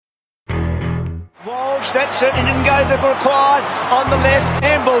Walsh, that's it. He didn't go the required on the left.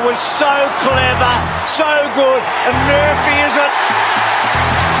 Emble was so clever, so good. And Murphy is it.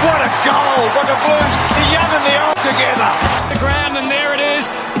 What a goal. What the Blues, the young and the old together. The ground, and there it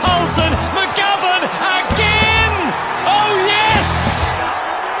is. Paulson, McGovern again. Oh, yes.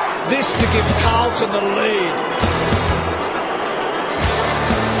 This to give Carlton the lead.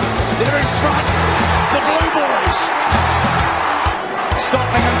 They're in front. The Blue Boys.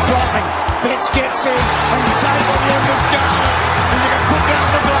 Stopping and dropping. Betts gets in, and the table end was guarded, and you can put down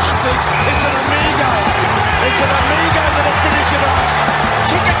the glasses. It's an amigo. It's an amigo that'll finish it off.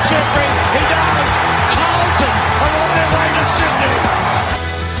 Kick it, Jeffrey. He does. Carlton are on their way to Sydney.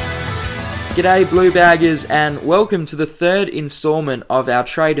 G'day Blue Baggers, and welcome to the third instalment of our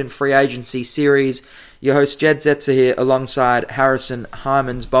Trade and Free Agency series. Your host Jedd Zetzer here alongside Harrison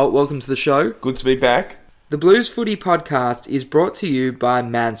Hymans. Bolt, welcome to the show. Good to be back. The Blues Footy podcast is brought to you by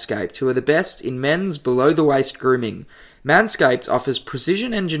Manscaped, who are the best in men's below-the-waist grooming. Manscaped offers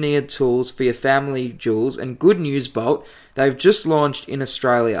precision-engineered tools for your family jewels, and good news, Bolt, they've just launched in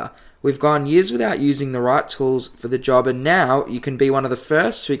Australia. We've gone years without using the right tools for the job, and now you can be one of the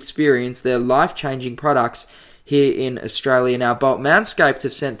first to experience their life-changing products here in Australia. Now, Bolt, Manscaped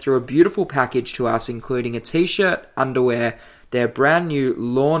have sent through a beautiful package to us, including a t-shirt, underwear, their brand new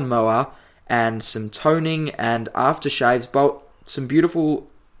lawnmower, and some toning and aftershaves. Bolt, some beautiful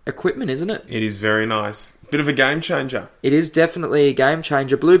equipment, isn't it? It is very nice. Bit of a game changer. It is definitely a game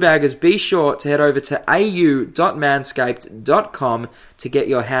changer. Blue Baggers, be sure to head over to au.manscaped.com to get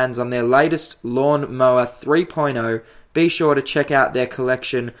your hands on their latest Lawnmower 3.0. Be sure to check out their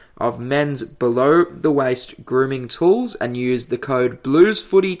collection of men's below-the-waist grooming tools and use the code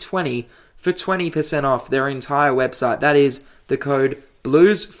BluesFooty20 for 20% off their entire website. That is the code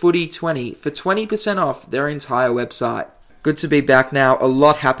BluesFooty20 for 20% off their entire website. Good to be back now. A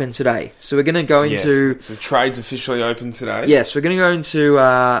lot happened today. So we're going to go into... Yes, so trade's officially open today. Yes, we're going to go into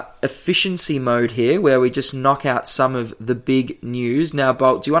efficiency mode here, where we just knock out some of the big news. Now,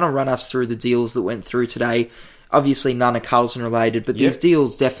 Bolt, do you want to run us through the deals that went through today? Obviously, none are Carlton related, but these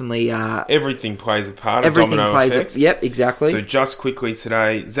deals definitely... everything plays a part. Everything domino plays effect. Yep, exactly. So just quickly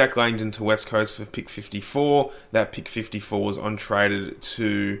today, Zach Langdon to West Coast for pick 54. That pick 54 was on-traded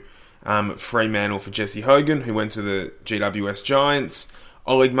to Fremantle for Jesse Hogan, who went to the GWS Giants.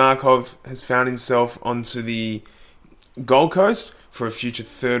 Oleg Markov has found himself onto the Gold Coast for a future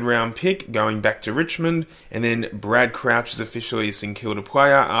third-round pick, going back to Richmond. And then Brad Crouch is officially a St Kilda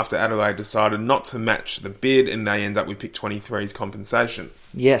player after Adelaide decided not to match the bid, and they end up with pick 23's compensation.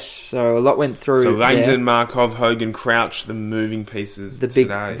 Yes, so a lot went through. So Langdon, Markov, Hogan, Crouch, the moving pieces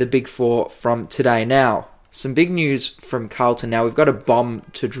today. The big four from today. Now, some big news from Carlton. Now, we've got a bomb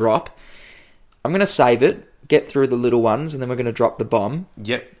to drop. I'm going to save it, get through the little ones, and then we're going to drop the bomb.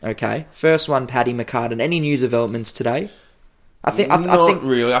 Yep. Okay. First one, Paddy McCartan. Any new developments today? I think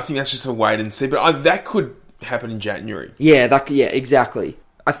really. I think that's just a wait and see. But that could happen in January. Yeah, exactly.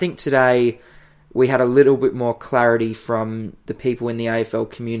 I think today we had a little bit more clarity from the people in the AFL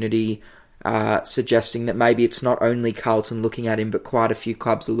community suggesting that maybe it's not only Carlton looking at him, but quite a few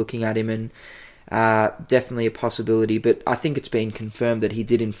clubs are looking at him, and definitely a possibility. But I think it's been confirmed that he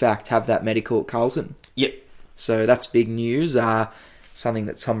did in fact have that medical at Carlton. Yep. So that's big news. Something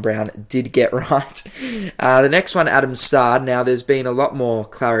that Tom Brown did get right. The next one, Adam Sard. Now, there's been a lot more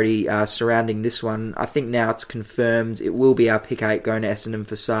clarity surrounding this one. I think now it's confirmed. It will be our pick 8 going to Essendon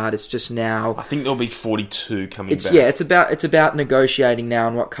for Sard. It's just now... I think there'll be 42 coming back. Yeah, it's about negotiating now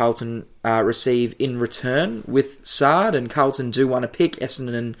on what Carlton receive in return with Sard, and Carlton do want to pick.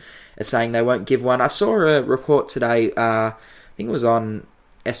 Essendon are saying they won't give one. I saw a report today, I think it was on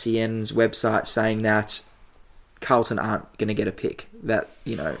SEN's website, saying that Carlton aren't going to get a pick, that,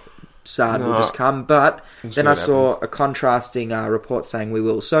 Sard will just come. But then I saw a contrasting report saying we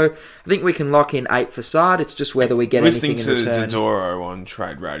will. So I think we can lock in 8 for Sard. It's just whether we get anything in return. Listening to Dodoro on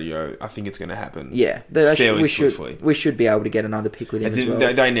Trade Radio, I think it's going to happen. Yeah, fairly swiftly. We should be able to get another pick with him as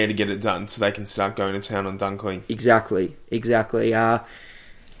well. They need to get it done so they can start going to town on Dunkley. Exactly.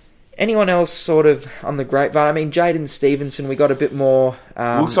 Anyone else sort of on the grapevine? I mean, Jaden Stevenson, we got a bit more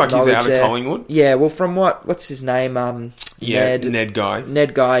looks like he's out of Collingwood. Yeah, well, from what's his name? Ned Guy.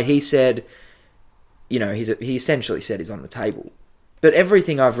 Ned Guy, he said, he essentially said he's on the table. But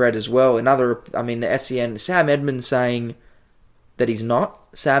everything I've read as well, the SEN, Sam Edmonds saying that he's not.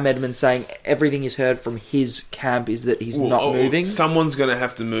 Sam Edmonds saying everything he's heard from his camp is that he's not moving. Someone's going to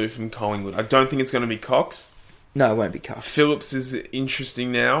have to move from Collingwood. I don't think it's going to be Cox. No, it won't be Cox. Phillips is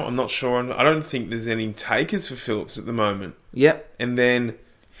interesting now. I'm not sure. I don't think there's any takers for Phillips at the moment. Yep. And then...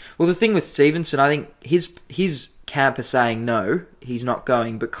 Well, the thing with Stevenson, I think his camp are saying no, he's not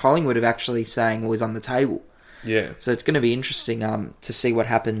going, but Collingwood have actually saying was on the table. Yeah. So it's going to be interesting to see what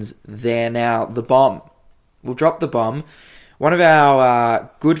happens there. Now, the bomb. We'll drop the bomb. One of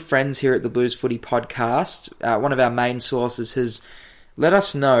our good friends here at the Blues Footy podcast, one of our main sources, has let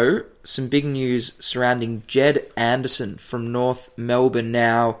us know some big news surrounding Jedd Anderson from North Melbourne.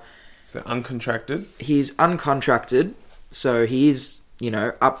 Now, So uncontracted? he's uncontracted, so he is,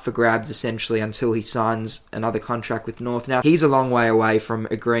 up for grabs essentially until he signs another contract with North. Now, he's a long way away from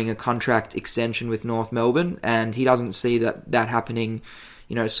agreeing a contract extension with North Melbourne, and he doesn't see that happening,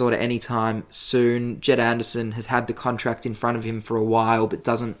 sort of anytime soon. Jedd Anderson has had the contract in front of him for a while, but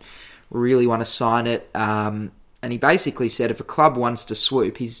doesn't really want to sign it. And he basically said if a club wants to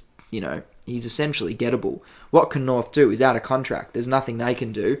swoop, he's essentially gettable. What can North do? He's out of contract. There's nothing they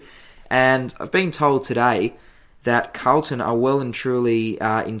can do. And I've been told today that Carlton are well and truly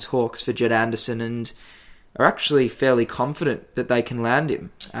in talks for Jedd Anderson and are actually fairly confident that they can land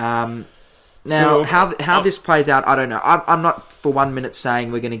him. Now, how this plays out, I don't know. I'm not for 1 minute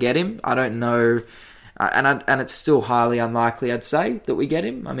saying we're going to get him. I don't know. And it's still highly unlikely, I'd say, that we get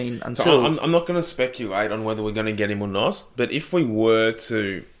him. I mean, until... So I'm not going to speculate on whether we're going to get him or not, but if we were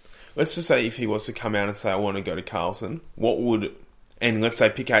to... Let's just say if he was to come out and say, I want to go to Carlton, and let's say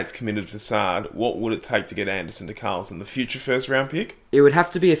pick 8's committed for Sard, what would it take to get Anderson to Carlton? The future first round pick? It would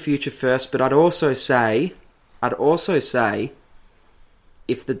have to be a future first, but I'd also say,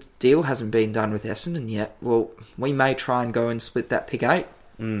 if the deal hasn't been done with Essendon yet, well, we may try and go and split that pick 8.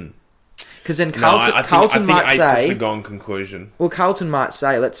 Because then Carlton might say... I think 8's a foregone conclusion. Well, Carlton might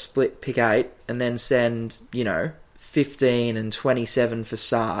say, let's split pick 8 and then send, 15 and 27 for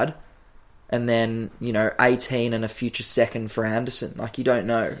Sard, and then 18 and a future second for Anderson. Like, you don't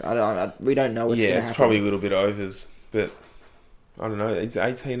know. We don't know what's going to happen. Yeah, it's probably a little bit overs, but I don't know. It's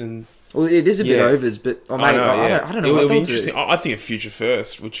 18 and... Well, it is a bit overs, but I don't know what they'll do. I think a future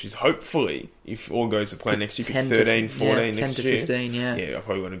first, which is hopefully, if all goes to plan next year, 13, 14 next year. 10 to 15, yeah. Yeah, I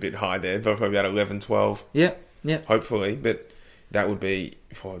probably went a bit high there, but probably about 11, 12. Yeah. Hopefully, but that would be...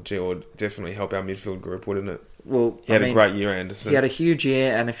 it would definitely help our midfield group, wouldn't it? Well, he had a great year, Anderson. He had a huge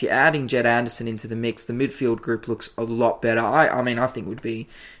year, and if you're adding Jedd Anderson into the mix, the midfield group looks a lot better. I think would be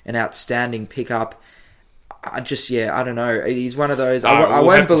an outstanding pickup. I don't know. He's one of those. I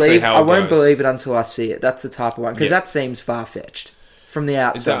won't believe it until I see it. That's the type of one, because that seems far fetched from the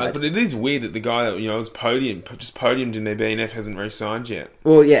outside. It does, but it is weird that the guy that was podiumed in their BNF hasn't re-signed yet.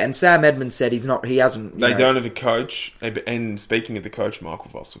 Well, yeah, and Sam Edmonds said he's not. He hasn't. They don't have a coach. And speaking of the coach, Michael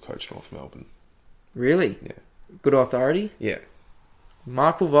Voss will coach North Melbourne. Really? Yeah. Good authority? Yeah.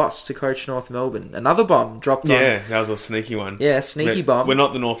 Michael Voss to coach North Melbourne. Another bomb dropped on. Yeah, that was a sneaky one. Yeah, sneaky bomb. We're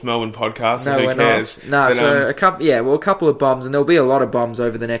not the North Melbourne podcast, so no, who cares? Not. No, so a couple of bombs, and there'll be a lot of bombs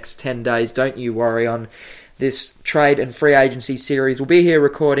over the next 10 days. Don't you worry on this trade and free agency series. We'll be here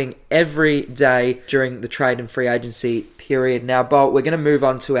recording every day during the trade and free agency period. Now, Bolt, we're going to move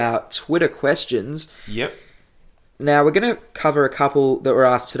on to our Twitter questions. Yep. Now, we're going to cover a couple that were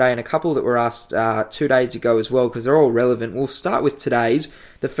asked today and a couple that were asked 2 days ago as well, because they're all relevant. We'll start with today's.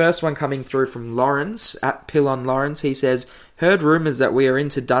 The first one coming through from Lawrence, at Pillon Lawrence. He says, heard rumours that we are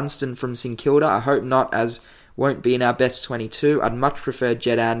into Dunstan from St Kilda. I hope not, as won't be in our best 22. I'd much prefer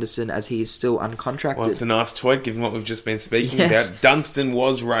Jedd Anderson, as he is still uncontracted. Well, it's a nice tweet, given what we've just been speaking about. Dunstan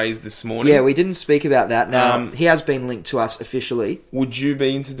was raised this morning. Yeah, we didn't speak about that. Now, he has been linked to us officially. Would you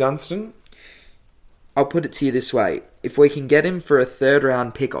be into Dunstan? I'll put it to you this way. If we can get him for a third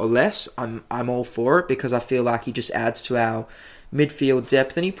round pick or less, I'm all for it, because I feel like he just adds to our midfield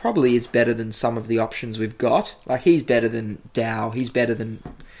depth, and he probably is better than some of the options we've got. Like, he's better than Dow, he's better than...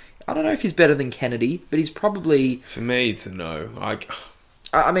 I don't know if he's better than Kennedy, but he's probably... For me, it's a no.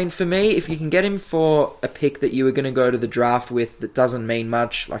 I mean, for me, if you can get him for a pick that you were going to go to the draft with that doesn't mean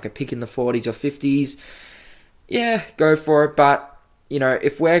much, like a pick in the 40s or 50s, yeah, go for it, but...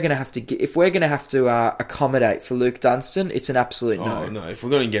 if we're gonna have to accommodate for Luke Dunstan, it's an absolute no. Oh no! If we're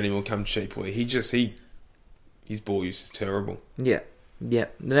gonna get him, we'll come cheaply. His ball use is terrible. Yeah. The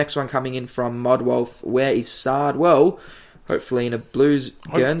next one coming in from Modwolf. Where is Sard? Well, hopefully in a Blues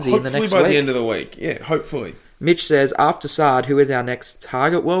Guernsey in the next week. Hopefully by the end of the week. Yeah, hopefully. Mitch says, after Sard, who is our next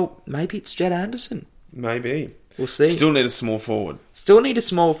target? Well, maybe it's Jedd Anderson. Maybe. We'll see. Still need a small forward.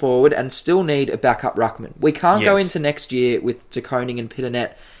 And still need a backup ruckman. We can't go into next year with De Koning and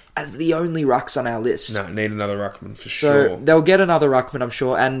Pitternet as the only rucks on our list. No, need another ruckman for sure. So they'll get another ruckman, I'm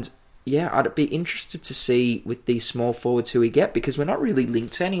sure. And yeah, I'd be interested to see with these small forwards who we get, because we're not really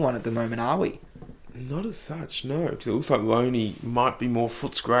linked to anyone at the moment, are we? Not as such, no. Because it looks like Loney might be more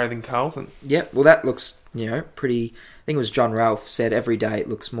Footscray than Carlton. Yeah, well, that looks, pretty... I think it was John Ralph said every day it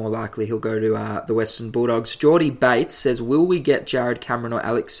looks more likely he'll go to the Western Bulldogs. Geordie Bates says, will we get Jared Cameron or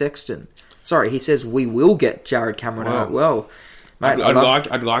Alex Sexton? Sorry, he says we will get Jared Cameron. Wow. Mate,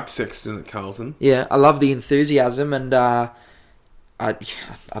 I'd like Sexton at Carlton. Yeah, I love the enthusiasm, and I'd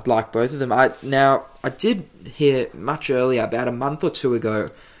like both of them. I did hear much earlier, about a month or two ago,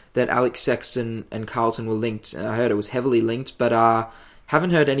 that Alex Sexton and Carlton were linked. And I heard it was heavily linked, but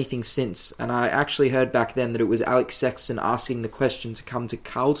haven't heard anything since. And I actually heard back then that it was Alex Sexton asking the question to come to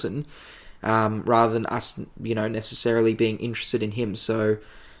Carlton, rather than us, necessarily being interested in him. So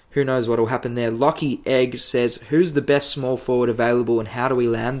who knows what will happen there. Lockie Egg says, who's the best small forward available and how do we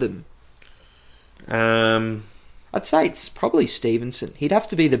land them? I'd say it's probably Stevenson. He'd have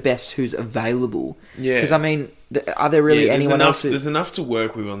to be the best who's available. Yeah. Because, are there really anyone else? There's enough to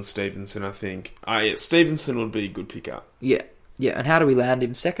work with on Stevenson, I think. Stevenson would be a good pickup. Yeah. Yeah, and how do we land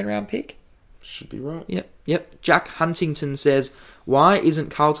him? Second round pick? Should be right. Yep. Jack Huntington says, why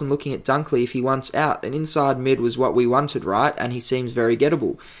isn't Carlton looking at Dunkley if he wants out? An inside mid was what we wanted, right? And he seems very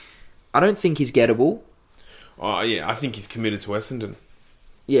gettable. I don't think he's gettable. Oh, yeah, I think he's committed to Essendon.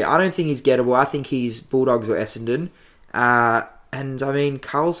 Yeah, I don't think he's gettable. I think he's Bulldogs or Essendon. And,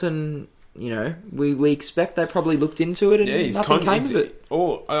 Carlton, we expect they probably looked into it and nothing came of it.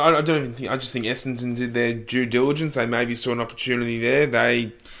 Or, I don't even think... I just think Essendon did their due diligence. They maybe saw an opportunity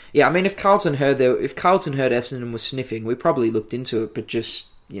there. Yeah, if Carlton heard Essendon was sniffing, we probably looked into it, but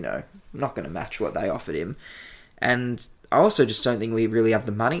just, not going to match what they offered him. And I also just don't think we really have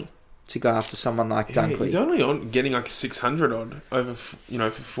the money to go after someone like Dunkley. He's only getting like 600 odd over, for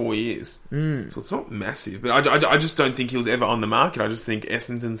 4 years. So it's not massive. But I just don't think he was ever on the market. I just think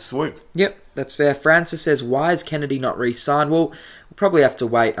Essendon swooped. Yep, that's fair. Francis says, why is Kennedy not re-signed? Well, we'll probably have to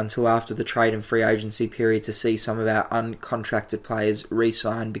wait until after the trade and free agency period to see some of our uncontracted players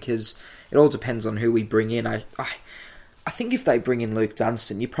re-sign, because it all depends on who we bring in. I think if they bring in Luke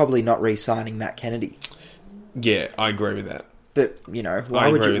Dunstan, you're probably not re-signing Matt Kennedy. Yeah, I agree with that. But, why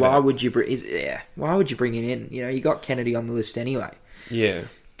would you bring him in? You got Kennedy on the list anyway. Yeah.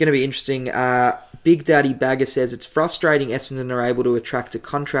 Going to be interesting. Big Daddy Bagger says, it's frustrating Essendon are able to attract a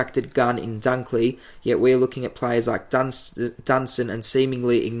contracted gun in Dunkley, yet we're looking at players like Dunstan and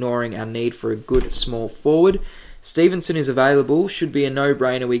seemingly ignoring our need for a good small forward. Stevenson is available, should be a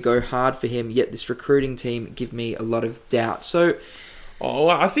no-brainer, we go hard for him, yet this recruiting team give me a lot of doubt. So...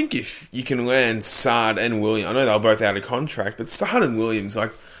 I think if you can land Sard and Williams, I know they're both out of contract, but Sard and Williams,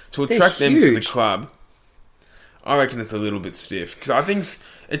 to attract them to the club, I reckon it's a little bit stiff. Because I think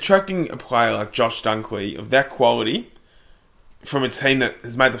attracting a player like Josh Dunkley of that quality from a team that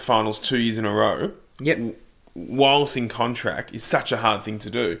has made the finals 2 years in a row, whilst in contract, is such a hard thing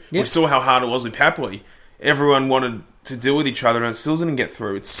to do. Yep. We saw how hard it was with Papley. Everyone wanted to deal with each other and it still didn't get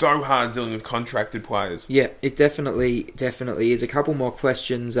through. It's so hard dealing with contracted players. Yeah, it definitely is. A couple more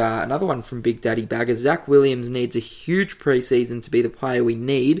questions. Another one from Big Daddy Bagger. Zach Williams needs a huge preseason to be the player we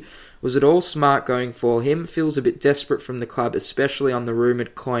need. Was it all smart going for him? Feels a bit desperate from the club, especially on the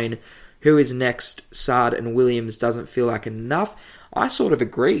rumoured coin. Who is next? Sard and Williams doesn't feel like enough. I sort of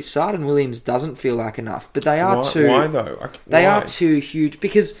agree. Sard and Williams doesn't feel like enough, but they are too... Why though? They are too huge,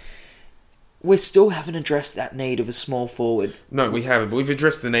 because... we still haven't addressed that need of a small forward. No, we haven't. But we've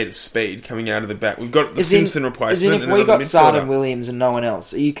addressed the need of speed coming out of the back. We've got the Simpson replacement. As in, if we got Sard and Williams and no one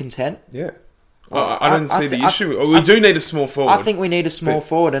else, are you content? Yeah. I don't see the issue. We do need a small forward. I think we need a small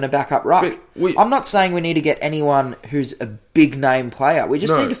forward and a backup ruck. I'm not saying we need to get anyone who's a big name player. We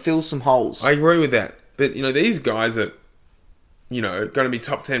just need to fill some holes. I agree with that. But, these guys are, going to be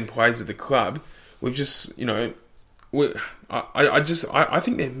top 10 players at the club. We've just, I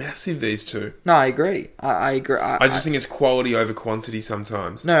think they're massive, these two. No, I agree. I agree. I just think it's quality over quantity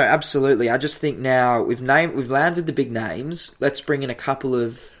sometimes. No, absolutely. I just think now we've landed the big names. Let's bring in a couple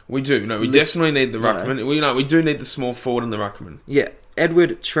of... We do. No, we definitely need the ruckman. We do need the small forward and the ruckman. Yeah.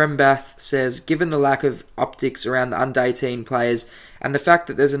 Edward Trembath says, given the lack of optics around the under-18 players and the fact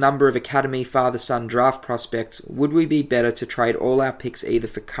that there's a number of academy father-son draft prospects, would we be better to trade all our picks either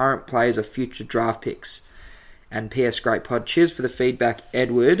for current players or future draft picks? And PS, great pod. Cheers for the feedback,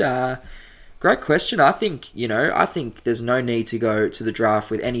 Edward. Great question. I think there's no need to go to the draft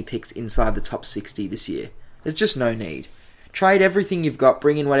with any picks inside the top 60 this year. There's just no need. Trade everything you've got,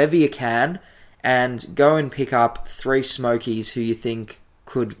 bring in whatever you can, and go and pick up 3 smokies who you think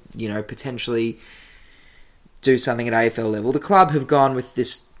could, potentially do something at AFL level. The club have gone with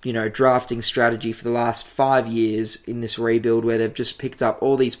this, drafting strategy for the last 5 years in this rebuild where they've just picked up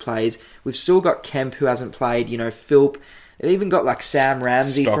all these players. We've still got Kemp who hasn't played, Philp. They've even got like Sam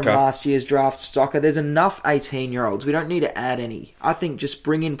Ramsey from Stocker. last year's draft, Stocker. There's enough 18-year-olds. We don't need to add any. I think just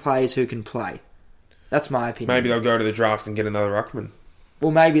bring in players who can play. That's my opinion. Maybe they'll go to the draft and get another ruckman.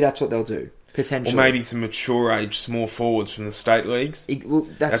 Well, maybe that's what they'll do, potentially. Or maybe some mature age small forwards from the state leagues.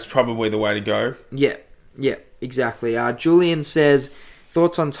 That's probably the way to go. Yeah, exactly. Julian says,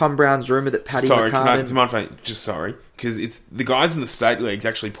 thoughts on Tom Brown's rumour that Paddy McCartan... Sorry, just because it's the guys in the state leagues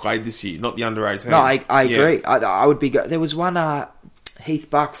actually played this year, not the under 18s. No, I agree. I would be... There was one, Heath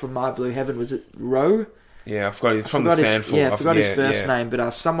Buck from My Blue Heaven, was it Rowe? Yeah, I forgot. He's from the Sandful. I forgot his first name,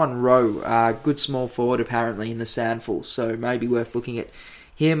 but someone Rowe, good small forward apparently in the Sandful, so maybe worth looking at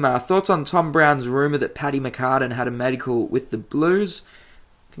him. Thoughts on Tom Brown's rumour that Paddy McCartan had a medical with the Blues?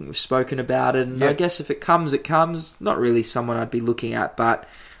 I think we've spoken about it, and I guess if it comes, it comes. Not really someone I'd be looking at, but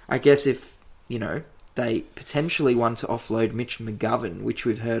I guess if, they potentially want to offload Mitch McGovern, which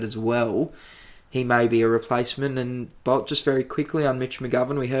we've heard as well, he may be a replacement. And Bolt, just very quickly on Mitch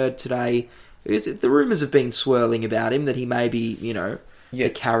McGovern, we heard today... The rumours have been swirling about him that he may be, the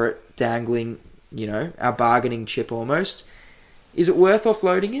carrot dangling, our bargaining chip almost. Is it worth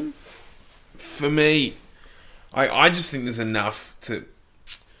offloading him? For me, I just think there's enough to...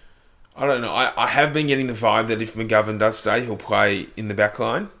 I don't know. I have been getting the vibe that if McGovern does stay, he'll play in the back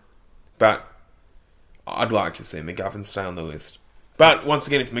line. But I'd like to see McGovern stay on the list. But once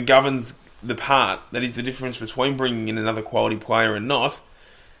again, if McGovern's the part that is the difference between bringing in another quality player and not,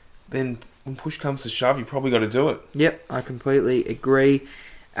 then... when push comes to shove, you probably got to do it. Yep, I completely agree.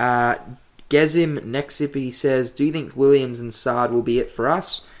 Gezim Nexippy says, do you think Williams and Sard will be it for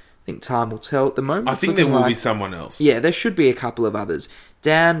us? I think time will tell at the moment. I think there will be someone else. Yeah, there should be a couple of others.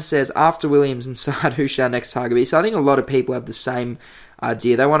 Dan says, after Williams and Sard, who should our next target be? So I think a lot of people have the same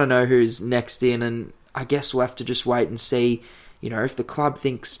idea. They want to know who's next in, and I guess we'll have to just wait and see, if the club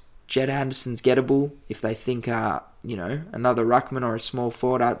thinks Jedd Anderson's gettable, if they think... another ruckman or a small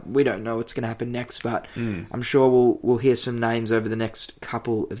forward. We don't know what's going to happen next, but I'm sure we'll hear some names over the next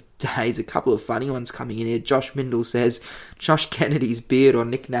couple of days. A couple of funny ones coming in here. Josh Mindle says, Josh Kennedy's beard or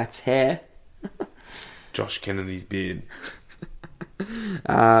Nick Nat's hair. Josh Kennedy's beard.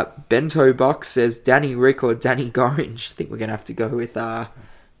 Bento Box says, Danny Rick or Danny Gorringe. I think we're going to have to go with...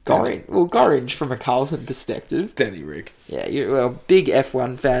 Gorringe from a Carlton perspective. Danny Rick. Yeah, big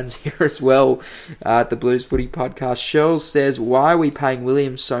F1 fans here as well at the Blues Footy Podcast. Shirl says, why are we paying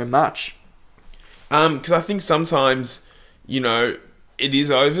Williams so much? Because I think sometimes, it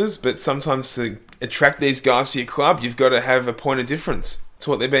is overs, but sometimes to attract these guys to your club, you've got to have a point of difference to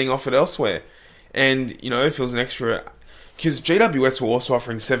what they're being offered elsewhere. And, it feels an extra... Because GWS were also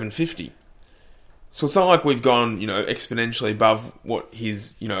offering $750. So it's not like we've gone, exponentially above what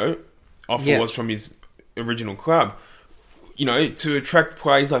his, offer was from his original club. To attract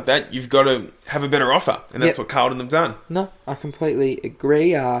players like that, you've got to have a better offer. And that's what Carlton have done. No, I completely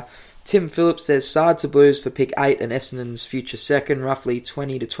agree. Tim Phillips says, Sard to Blues for pick 8 and Essendon's future second, roughly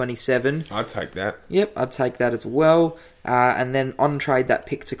 20 to 27. I'd take that. Yep, I'd take that as well. And then on trade that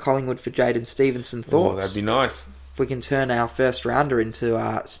pick to Collingwood for Jaden Stevenson. Thoughts? Oh, that'd be nice. If we can turn our first rounder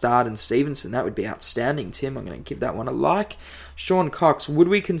into Stard and Stevenson, that would be outstanding, Tim. I'm going to give that one a like. Sean Cox, would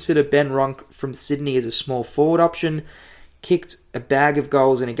we consider Ben Ronk from Sydney as a small forward option? Kicked a bag of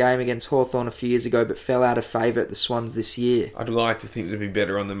goals in a game against Hawthorn a few years ago, but fell out of favour at the Swans this year. I'd like to think it'd be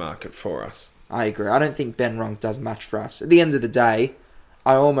better on the market for us. I agree. I don't think Ben Ronk does much for us. At the end of the day,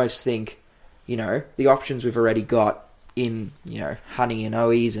 I almost think, the options we've already got in, Honey and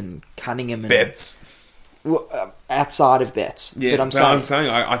Owies and Cunningham and... Betts. Well, outside of Betts. Yeah, but I'm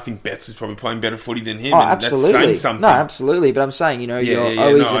saying I think Betts is probably playing better footy than him. Oh, and absolutely. That's saying something. No, absolutely. But I'm saying, your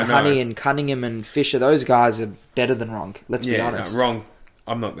Owies and Honey and Cunningham and Fisher, those guys are better than Ronk. Let's be honest. No, Ronk.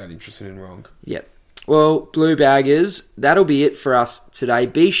 I'm not that interested in Ronk. Yep. Well, Blue Baggers, that'll be it for us today.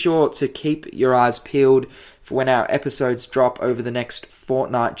 Be sure to keep your eyes peeled for when our episodes drop over the next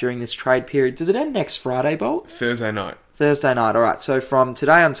fortnight during this trade period. Does it end next Friday, Bolt? Thursday night. Thursday night. All right. So from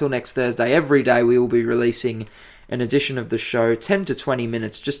today until next Thursday, every day we will be releasing an edition of the show, 10 to 20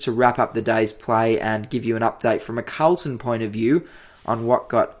 minutes, just to wrap up the day's play and give you an update from a Carlton point of view on what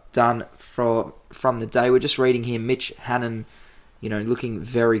got done from the day. We're just reading here, Mitch Hannon, looking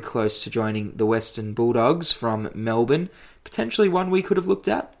very close to joining the Western Bulldogs from Melbourne. Potentially one we could have looked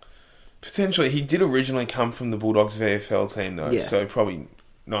at. Potentially. He did originally come from the Bulldogs VFL team, though, Yeah. So probably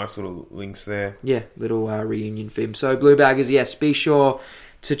nice little links there. Yeah, little reunion film. So, Blue Baggers, yes, be sure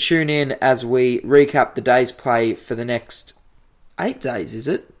to tune in as we recap the day's play for the next 8 days, is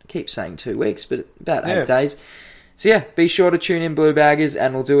it? I keep saying 2 weeks, but about 8 days. So, yeah, be sure to tune in, Blue Baggers,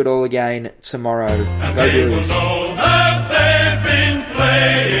 and we'll do it all again tomorrow. And Go they Blues. will know that they've been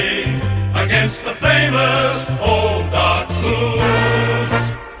playing against the famous old dark So